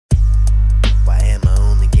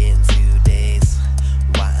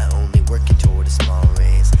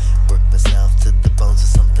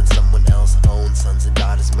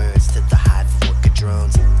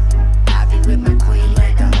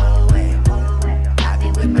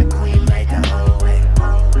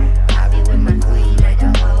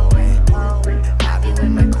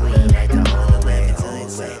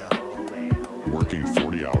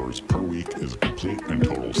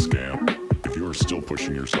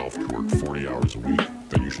yourself to work 40 hours a week,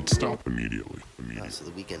 then you should stop immediately. Oh, so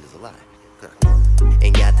the weekend is a lie.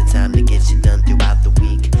 Ain't got the time to get shit done throughout the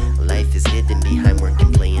week. Life is hidden behind work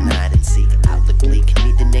and playing hide and seek. Outlook bleak,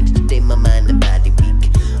 need an extra day, my mind and body weak.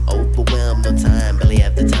 Overwhelmed, no time, barely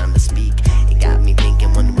have the time to speak. It got me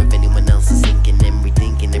thinking, wonder if anyone else is thinking and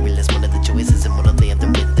rethinking every last one of the choices. And what'll they have to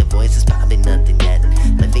with their voices? Probably nothing yet.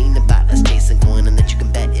 Life ain't about us chasing coin and that you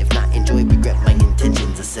can bet. If not, enjoy, regret, my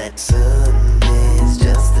intentions are set. Sunday's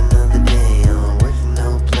just another day on work,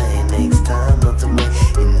 no play. Makes time not to wait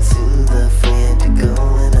into the frantic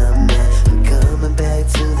going I'm at. We're coming back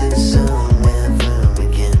to this somewhere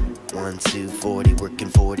again. 1, 2, 40, working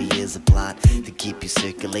 40 is a plot to keep you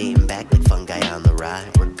circulating back like fungi on the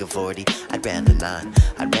ride. Work of 40, I'd rather not.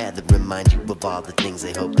 I'd rather remind you of all the things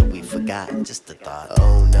they hope that we forgot. Just a thought.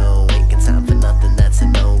 Oh no, ain't got time for nothing, that's a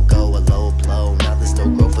no-go, a low blow. Now there's no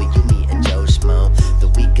growth for you, me, and Joe Schmo. The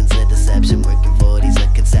weekend's a deception, working 40's a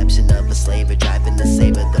conception of a slaver, driving to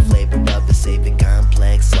savor the flavor of a saving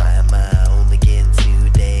complex. Why am I only getting 2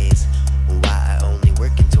 days? Why I only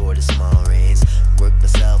working toward a small raise? Work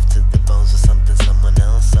myself to the bones with something someone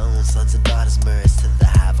else owns. Sons and daughters merge to the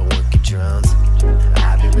hive of working drones.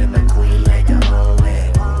 I be with my queen like a whole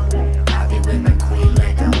way. I be with my queen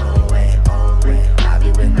like a whole way. I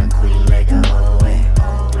be with my queen like a whole way.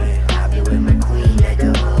 I be with my queen like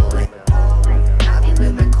a whole way. I be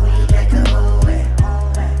with my queen like a whole way.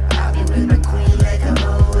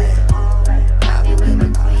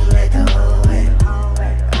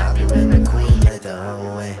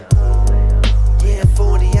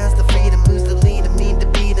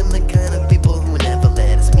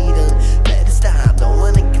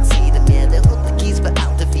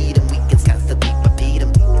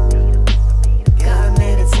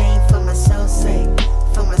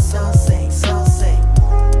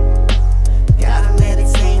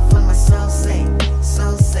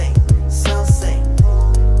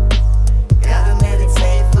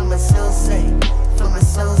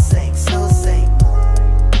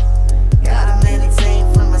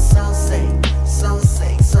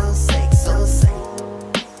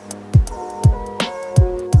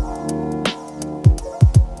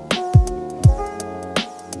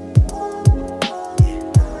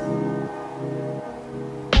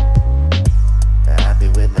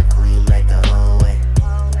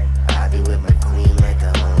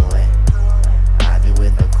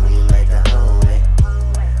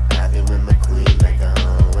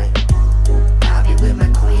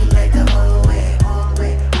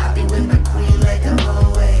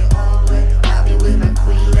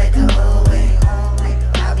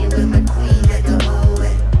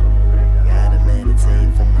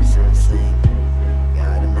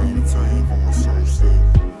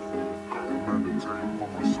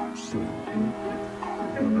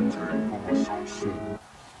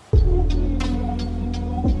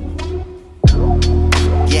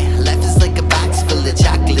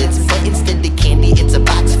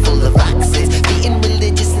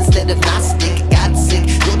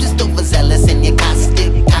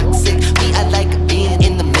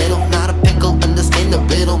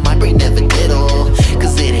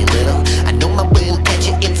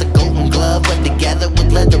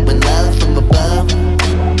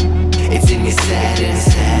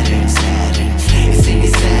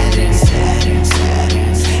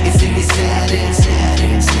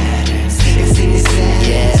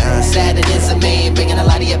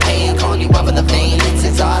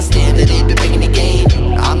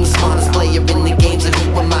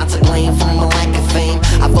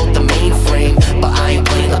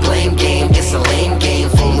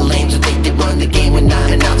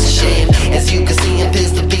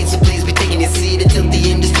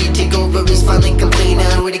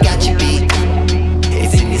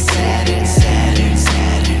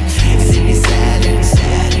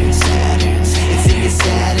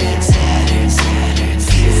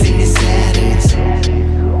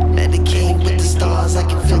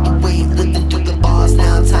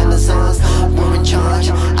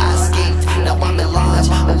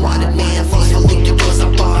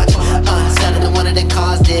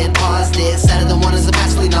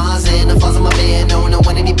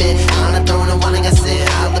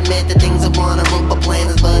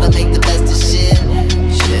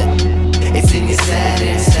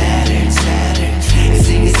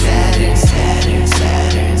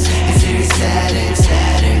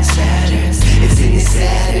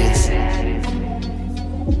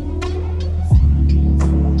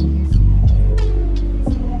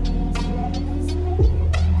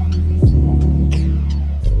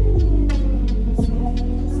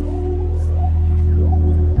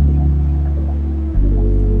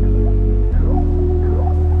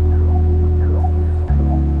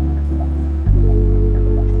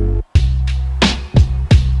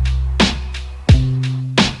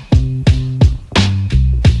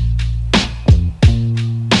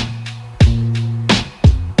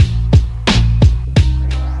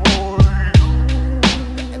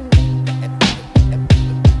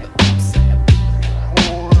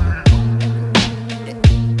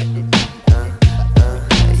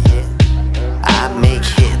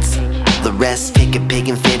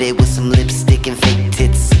 it with some lipstick and fake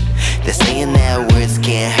tits. They're saying that words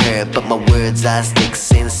can't hurt, but my words are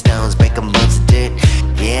sticks and stones, break 'em bones of dirt.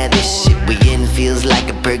 Yeah, this shit we in feels like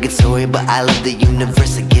a purgatory, but I love the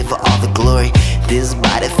universe, I give her all the glory. This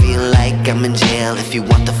body feel like I'm in jail. If you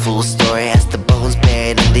want the full story, ask the bones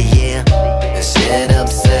buried under here. Shit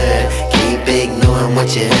absurd, keep ignoring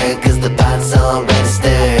what you heard, cause the pot's already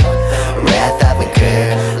stirred. Wrath I've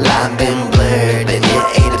incurred, line been blurred, and it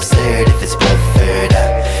ain't absurd if it's preferred.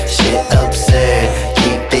 Shit absurd,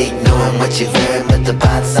 keep ignoring what you've heard, but the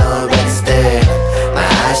pot's already stirred. My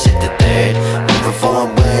eyes shift to third, moving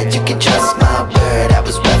forward, you can trust my word, I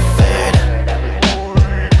was referred.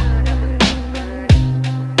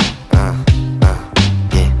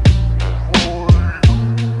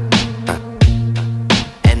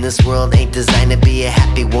 This world ain't designed to be a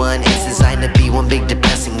happy one. It's designed to be one big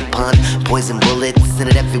depressing pun. Poison bullets in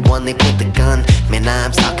at everyone, they put the gun. Man,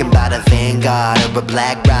 I'm talking about a Vanguard or a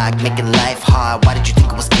Black Rock, making life hard. Why did you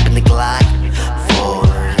think I was keeping the Glock? For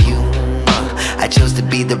you, I chose to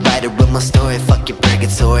be the writer of my story. Fuck your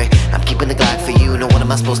purgatory, I'm keeping the Glock for you. Now what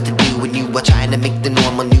am I supposed to do when you are trying to make the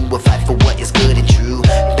normal new? A fight for what is good and true.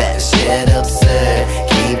 Best shit absurd,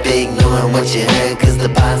 keep ignoring what you heard, cause the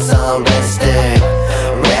pot's already stirred.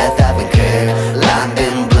 Wrath I've incurred, line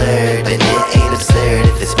been blurred, and it ain't absurd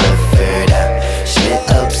if it's preferred. Shit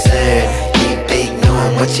absurd, keep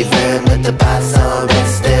ignoring what you've heard, but the pot's already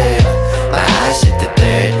stirred. My eyes shift to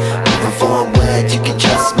third, moving forward, you can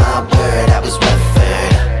trust my word, I was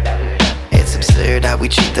referred. It's absurd how we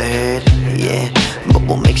treat the herd, yeah, but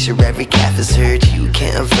we'll make sure every calf is heard. You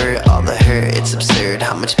can't avert all the hurt, it's absurd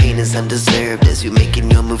how much pain is undeserved as you're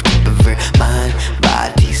making your move to pervert mind,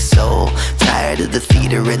 body, soul. Tired of the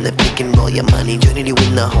theater and the pick and roll, your money joining you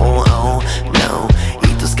in the hole. Oh no,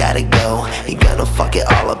 Ethos gotta go. You gonna fuck it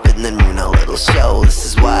all up and then ruin a little show. This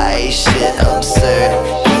is why shit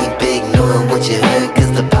absurd.